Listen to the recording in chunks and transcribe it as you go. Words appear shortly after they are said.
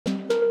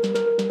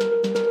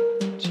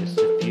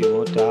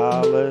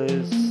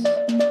dollars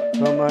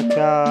for my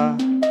car,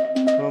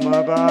 for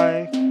my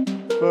bike,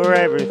 for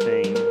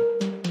everything.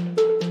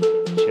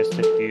 Just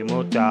a few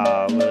more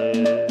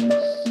dollars.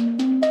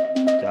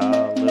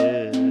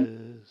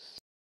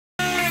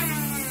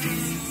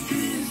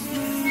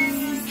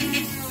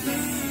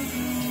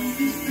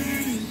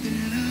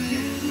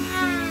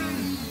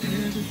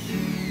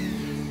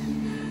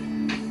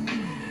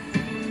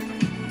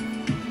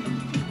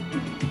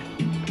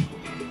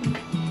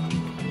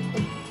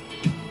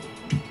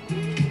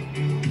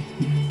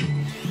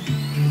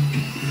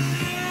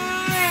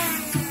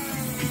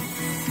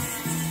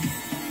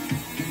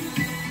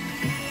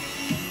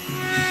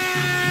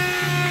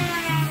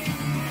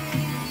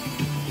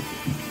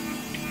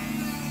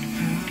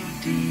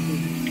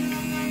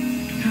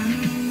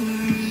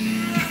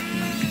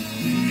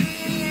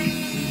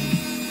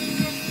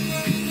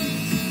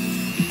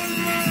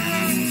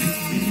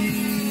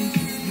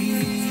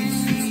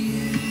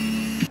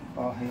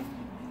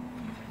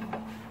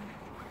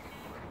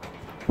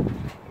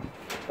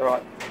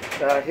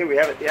 Alright, here we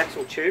have it, the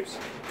axle tubes.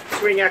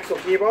 Swing axle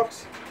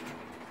gearbox.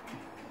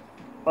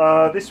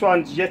 This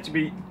one's yet to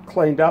be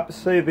cleaned up.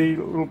 See the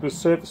little bit of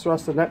surface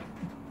rust in that?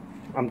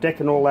 I'm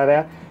decking all that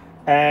out,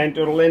 and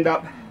it'll end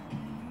up...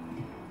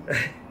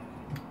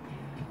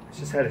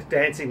 just had a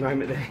dancing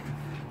moment there.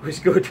 It was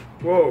good.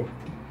 Whoa.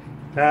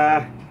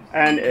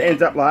 And it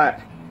ends up like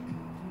that.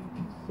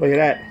 Look at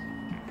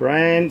that.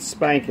 Brand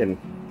spanking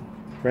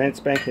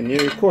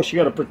new. Of course, you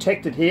got to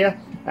protect it here,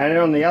 and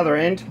on the other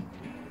end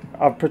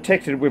I've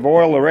protected it with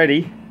oil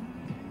already,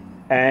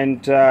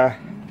 and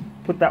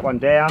put that one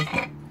down.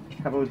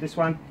 Have a look at this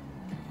one.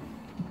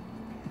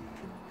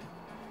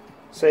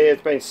 See,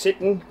 it's been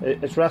sitting,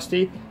 it's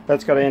rusty.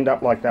 That's got to end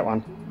up like that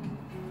one.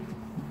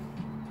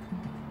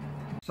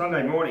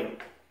 Sunday morning,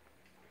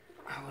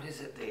 what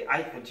is it, the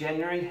 8th of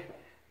January,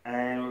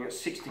 and we've got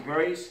 6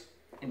 degrees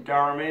in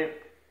Durham here,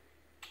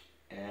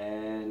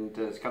 and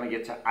it's going to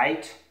get to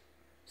 8,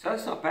 so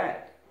that's not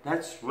bad.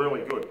 That's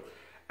really good.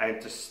 And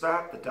to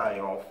start the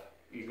day off,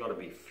 you've got to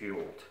be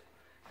fueled.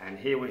 And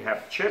here we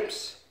have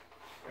chips,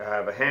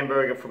 the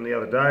hamburger from the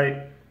other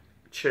day,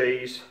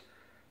 cheese,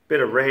 bit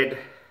of red,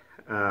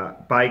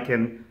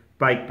 bacon,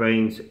 baked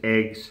beans,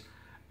 eggs,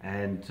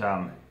 and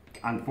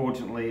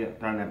unfortunately I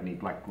don't have any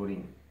black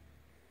pudding.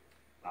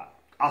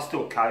 I'll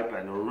still cope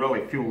and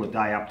really fuel the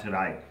day up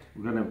today.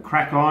 We're going to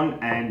crack on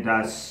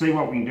and see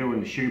what we can do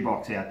in the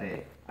shoebox out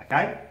there,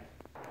 okay?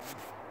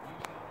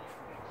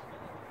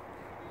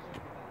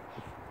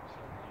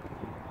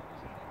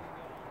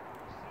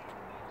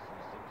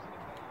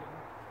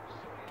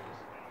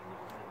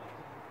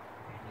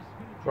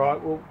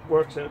 Right, we're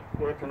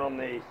working on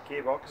the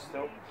gearbox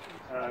still.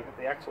 Got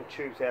the axle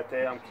tubes out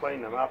there. I'm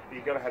cleaning them up.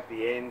 You've got to have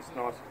the ends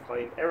nice and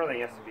clean.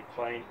 Everything has to be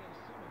clean,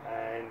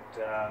 and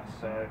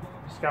so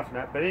scuffing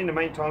that. But in the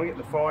meantime, we get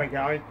the fire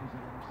going,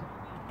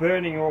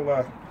 burning all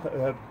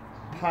the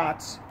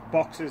parts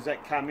boxes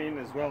that come in,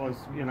 as well as,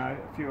 you know,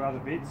 a few other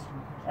bits.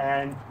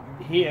 And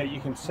here you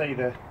can see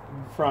the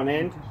front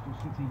end.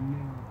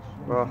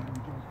 Well,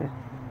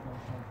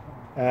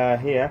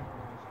 here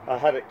I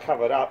had it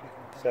covered up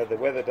so the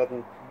weather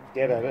doesn't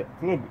get at it.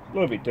 A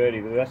little bit dirty,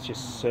 but that's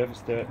just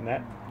surface dirt and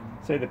that.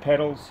 See the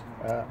pedals,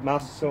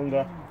 master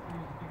cylinder,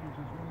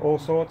 all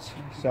sorts.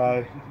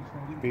 So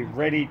be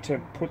ready to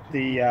put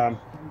the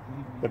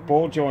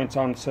ball joints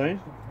on soon,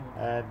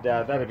 and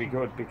that'll be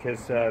good,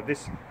 because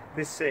this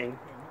thing,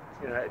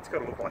 you know, it's got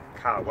to look like a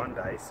car one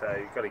day. So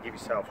you've got to give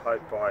yourself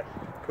hope by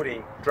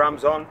putting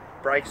drums on,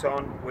 brakes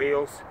on,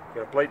 wheels.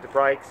 You've got to bleed the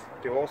brakes,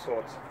 do all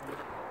sorts.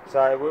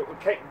 So we'll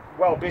keep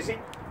well busy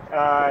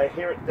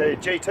here at the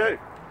G2.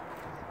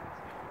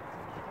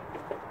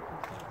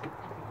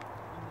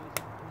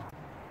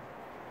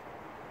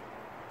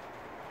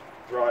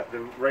 Right, the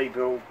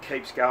rebuild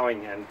keeps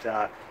going,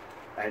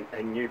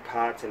 and new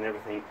parts and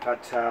everything.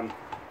 But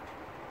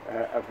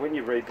when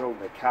you rebuild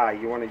the car,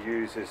 you want to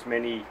use as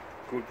many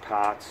good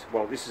parts.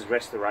 Well, this is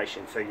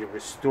restoration, so you're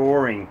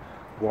restoring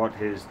what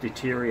has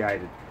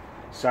deteriorated.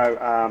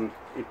 So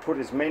you put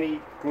as many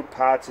good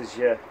parts as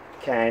you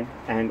can,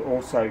 and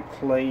also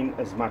clean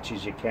as much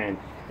as you can.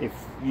 If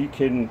you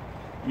can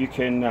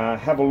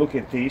have a look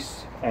at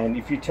this, and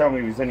if you tell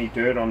me there's any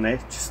dirt on there,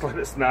 just let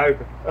us know.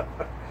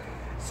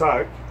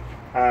 So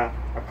I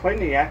cleaned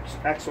the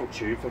axle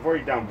tubes. I've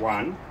already done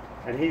one,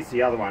 and here's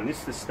the other one. This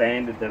is the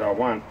standard that I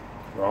want,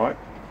 right?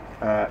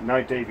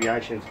 No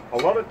deviations. A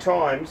lot of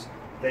times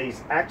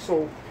these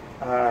axle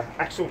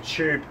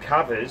tube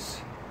covers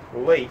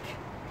leak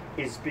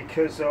is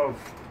because of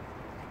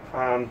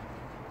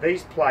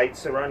these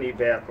plates are only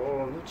about,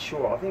 I'm not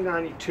sure, I think they're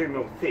only 2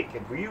 mil thick.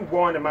 If you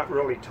wind them up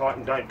really tight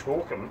and don't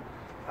torque them,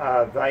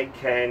 they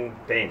can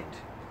bend.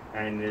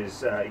 And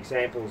there's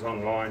examples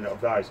online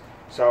of those.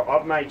 So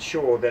I've made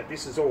sure that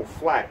this is all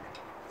flat.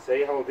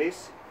 See how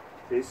this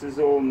is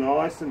all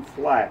nice and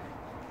flat.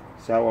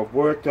 So I've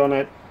worked on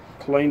it,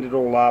 cleaned it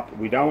all up.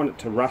 We don't want it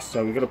to rust,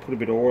 so we've got to put a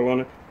bit of oil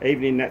on it,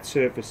 even in that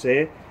surface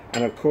there.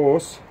 And of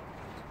course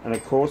we're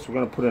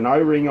going to put an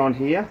O-ring on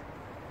here,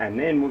 and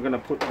then we're going to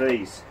put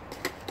these.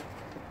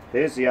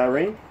 there's the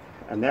O-ring,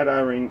 and that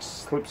O-ring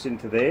slips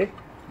into there.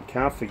 You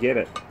can't forget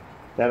it.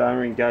 That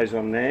O-ring goes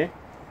on there,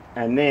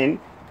 and then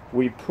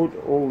we put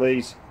all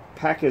these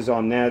packers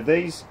on. Now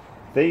these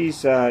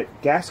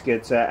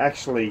gaskets are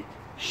actually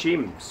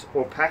shims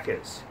or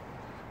packers,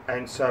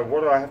 and so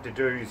what I have to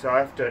do is I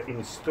have to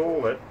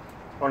install it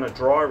on a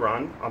dry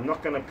run. I'm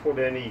not going to put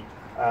any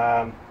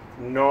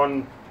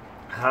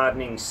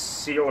non-hardening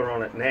sealer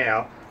on it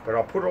now, but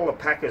I'll put all the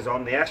packers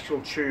on, the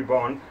actual tube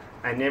on,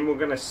 and then we're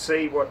going to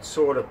see what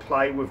sort of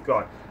play we've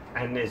got.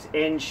 And there's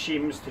end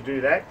shims to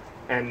do that,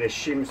 and there's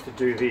shims to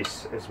do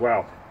this as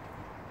well.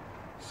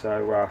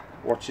 So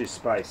watch this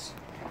space.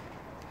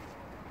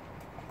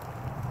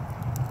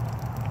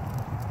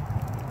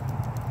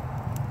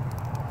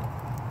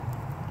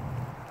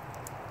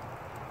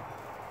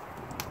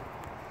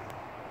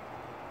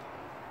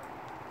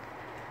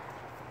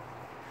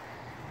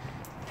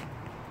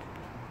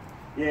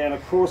 Yeah, and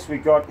of course we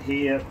got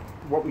here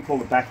what we call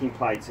the backing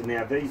plates, and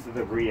now these are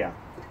the rear.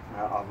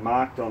 I've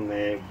marked on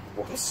there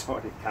what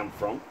side it come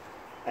from,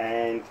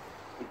 and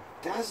it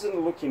doesn't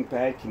look in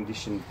bad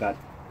condition, but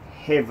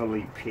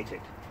heavily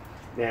pitted.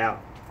 Now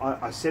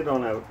I said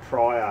on a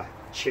prior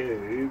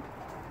tube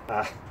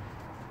the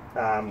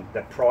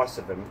price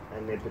of them,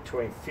 and they're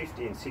between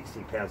 50 and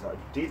 60 pounds. I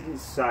didn't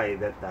say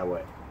that they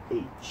were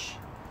each.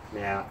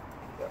 Now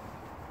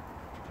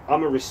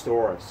I'm a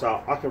restorer,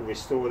 so I can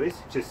restore this.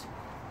 It just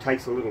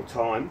takes a little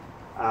time.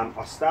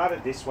 I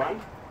started this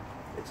one.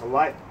 It's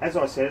as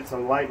I said, it's a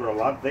labour of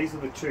love. These are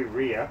the two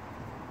rear.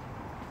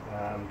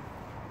 Hang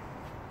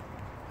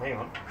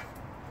on.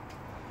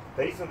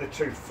 These are the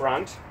two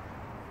front,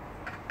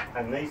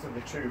 and these are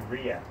the two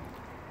rear.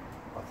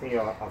 I think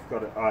I've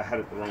got it. I had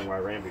it the wrong way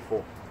around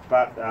before,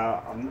 but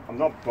I'm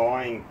not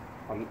buying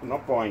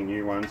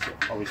new ones.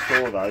 I'll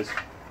restore those,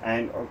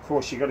 and of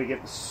course you got to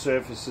get the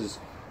surfaces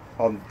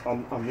on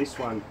this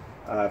one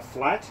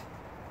flat.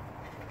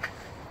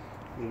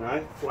 You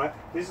know, flat.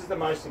 This is the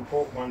most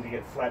important one to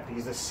get flat,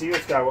 because the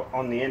seals go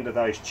on the end of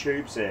those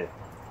tubes there.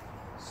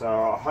 So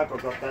I hope I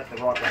got that the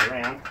right way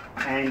around.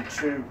 And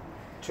to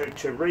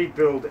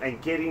rebuild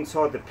and get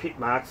inside the pit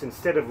marks,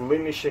 instead of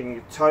linishing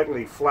it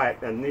totally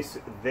flat, and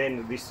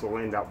then this will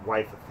end up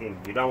wafer thin.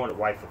 You don't want it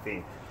wafer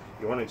thin.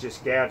 You want to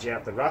just gouge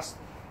out the rust.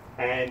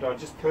 And I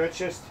just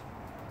purchased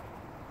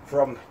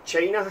from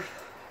China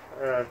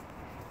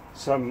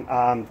some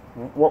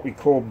what we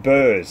call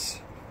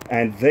burrs.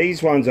 And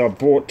these ones I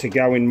bought to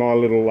go in my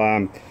little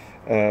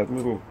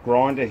little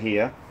grinder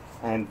here,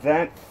 and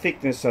that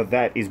thickness of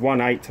that is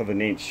 1/8 of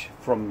an inch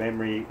from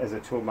memory as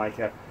a tool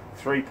maker,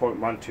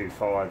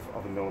 3.125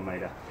 of a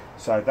millimetre.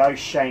 So those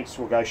shanks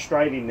will go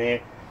straight in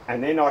there,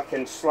 and then I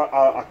can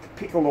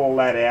pickle all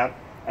that out,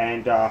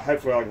 and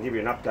hopefully I can give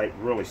you an update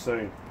really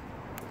soon.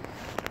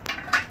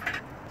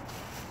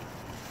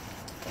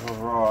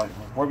 Alright,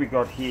 what we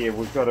got here,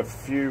 we've got a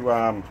few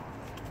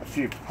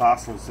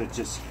parcels that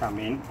just come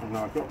in, and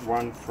I got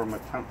one from a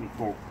company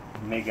called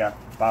Mega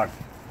Bug.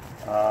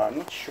 I'm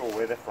not sure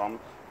where they're from.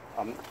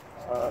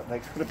 They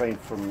could have been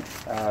from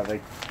they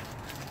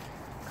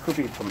could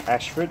be from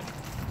Ashford.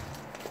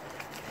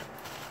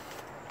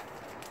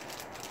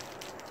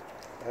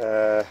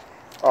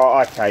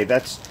 Oh, okay,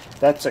 that's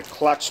a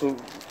clutch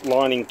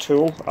lining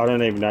tool. I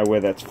don't even know where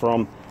that's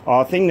from.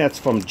 Oh, I think that's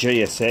from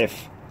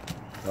GSF.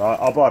 Right,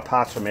 I'll buy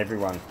parts from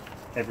everyone.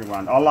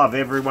 I love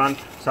everyone,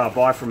 so I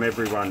buy from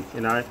everyone. You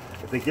know,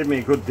 if they give me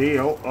a good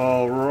deal,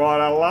 all right,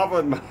 I love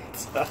it, mate.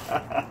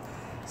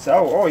 So,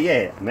 oh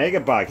yeah, Mega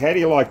Bug. How do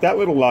you like that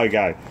little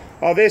logo?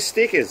 Oh, there's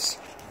stickers.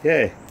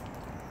 Yeah,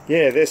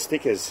 there's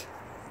stickers.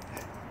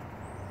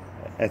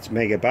 That's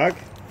Mega Bug,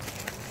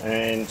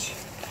 and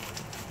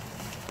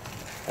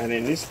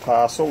in this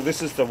parcel,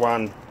 this is the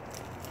one.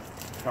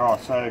 Oh,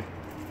 so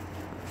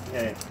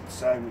yeah,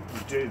 so you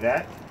do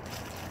that.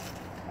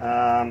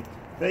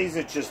 These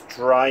are just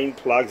drain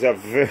plugs. They're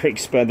very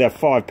expensive. They're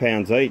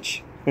 £5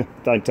 each.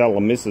 Don't tell the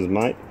missus,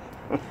 mate.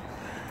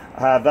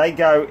 They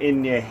go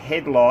in your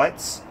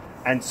headlights,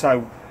 and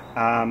so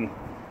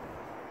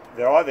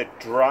they're either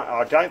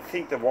I don't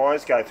think the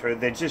wires go through.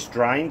 They're just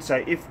drained.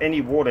 So if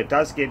any water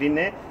does get in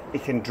there,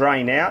 it can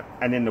drain out,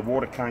 and then the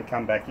water can't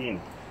come back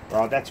in.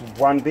 Right, that's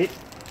one bit.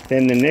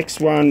 Then the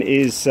next one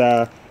is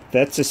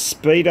that's a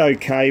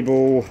speedo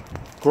cable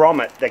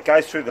grommet that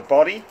goes through the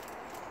body.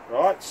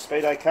 Right,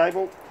 speedo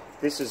cable.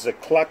 This is a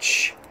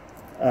clutch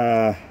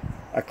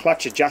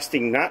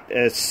adjusting nut.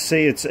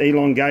 See, it's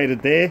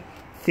elongated there,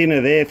 thinner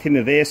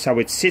there, so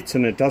it sits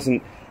and it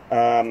doesn't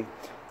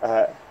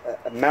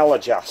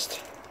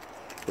maladjust.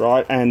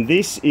 Right, and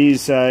this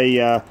is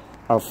a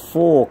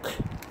fork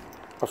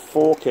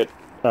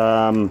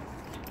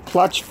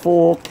clutch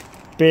fork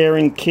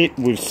bearing kit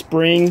with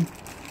spring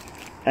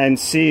and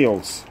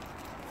seals.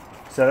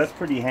 So that's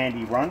pretty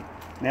handy one.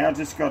 Now I've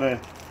just got to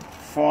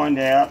find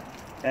out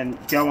and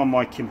go on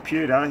my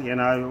computer, you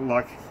know,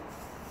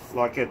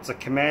 like it's a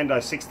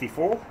Commando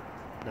 64.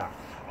 No,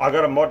 I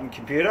got a modern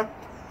computer,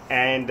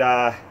 and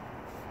I've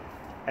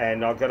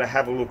got to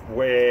have a look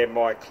where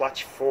my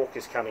clutch fork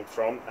is coming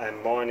from,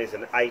 and mine is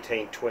an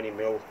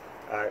 18-20mm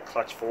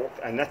clutch fork,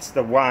 and that's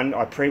the one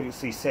I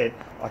previously said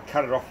I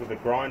cut it off with a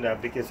grinder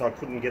because I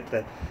couldn't get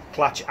the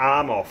clutch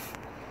arm off.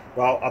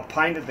 Well, I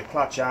painted the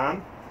clutch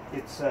arm.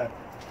 It's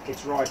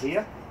right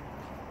here.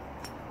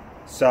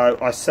 So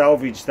I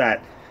salvaged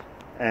that,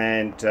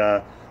 and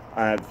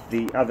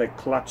the other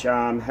clutch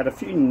arm had a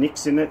few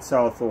nicks in it,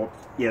 so I thought,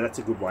 yeah, that's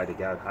a good way to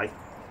go, hey?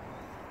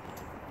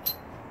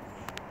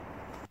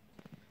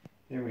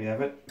 There we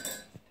have it.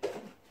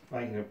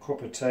 Making a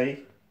cup of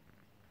tea.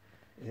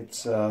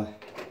 It's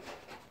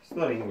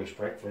not English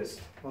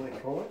breakfast, what do they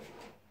call it?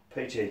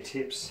 PG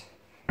tips.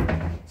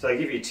 So I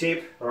give you a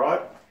tip,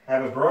 alright?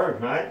 Have a brew,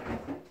 mate.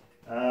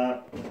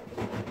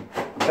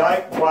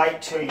 Don't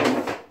wait till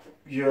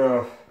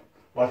your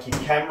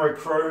camera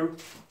crew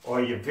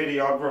or your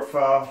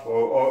videographer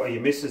or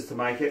your missus to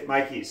make it.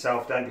 Make it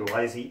yourself, don't be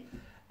lazy.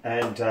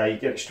 And you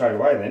get it straight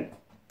away then.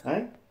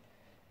 Hey?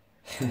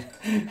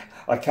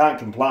 I can't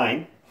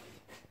complain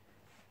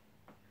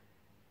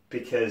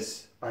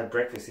because I had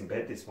breakfast in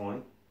bed this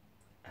morning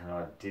and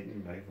I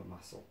didn't move a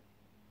muscle.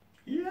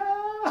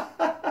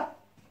 Yeah!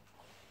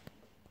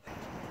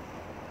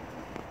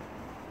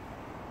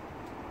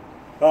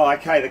 Oh,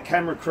 okay, the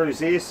camera crew's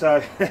here,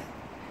 so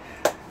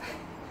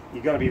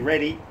you've got to be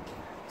ready.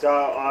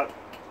 So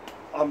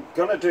I'm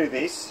going to do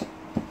this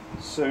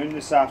soon,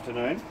 this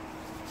afternoon.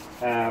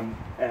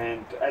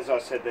 And as I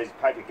said, these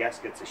paper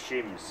gaskets are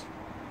shims.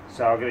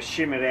 So I'm going to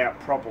shim it out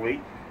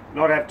properly,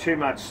 not have too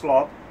much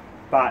slop,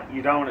 but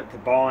you don't want it to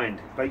bind.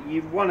 But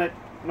you want it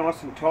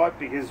nice and tight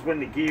because when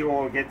the gear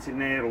oil gets in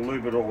there, it'll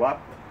lube it all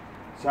up.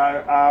 So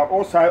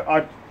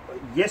also,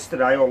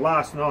 yesterday or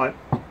last night,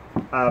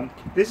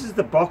 this is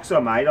the box I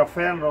made. I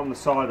found it on the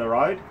side of the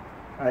road.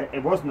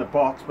 It wasn't a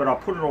box, but I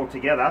put it all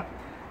together,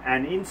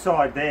 and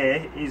inside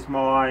there is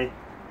my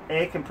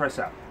air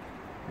compressor.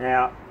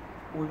 Now,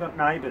 we've got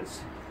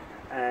neighbours,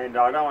 and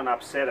I don't want to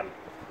upset them.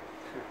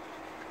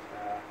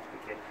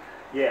 Okay.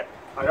 Yeah,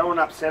 I don't want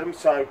to upset them,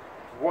 so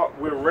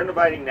we're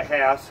renovating the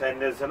house,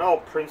 and there's an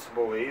old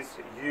principle is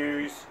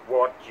use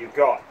what you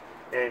got.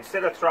 And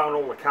instead of throwing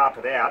all the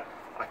carpet out,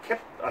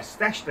 I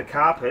stashed the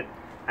carpet,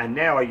 and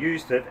now I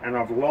used it, and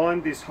I've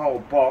lined this whole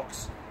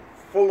box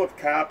full of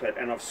carpet,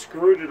 and I've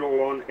screwed it all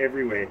on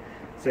everywhere.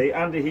 See,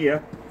 under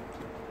here,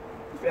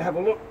 if you have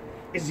a look,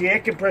 is the air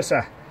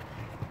compressor,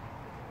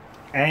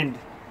 and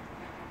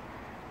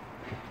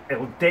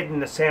it'll deaden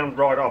the sound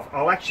right off.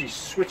 I'll actually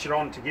switch it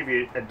on to give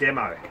you a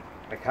demo,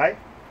 okay?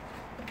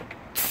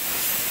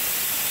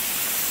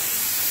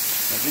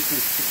 So this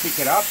is to kick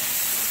it up.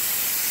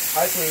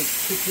 Hopefully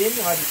it's kicked in,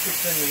 I just took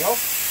anything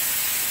off.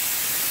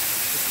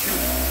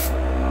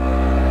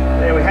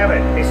 There we have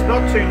it. It's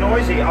not too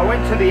noisy. I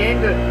went to the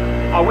end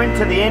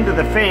of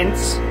the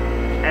fence,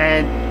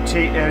 and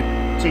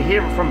to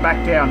hear it from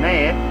back down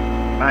there,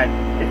 mate,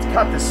 it's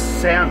cut the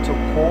sound to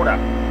a quarter.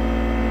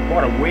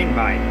 What a win,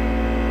 mate.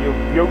 You're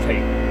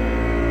guilty.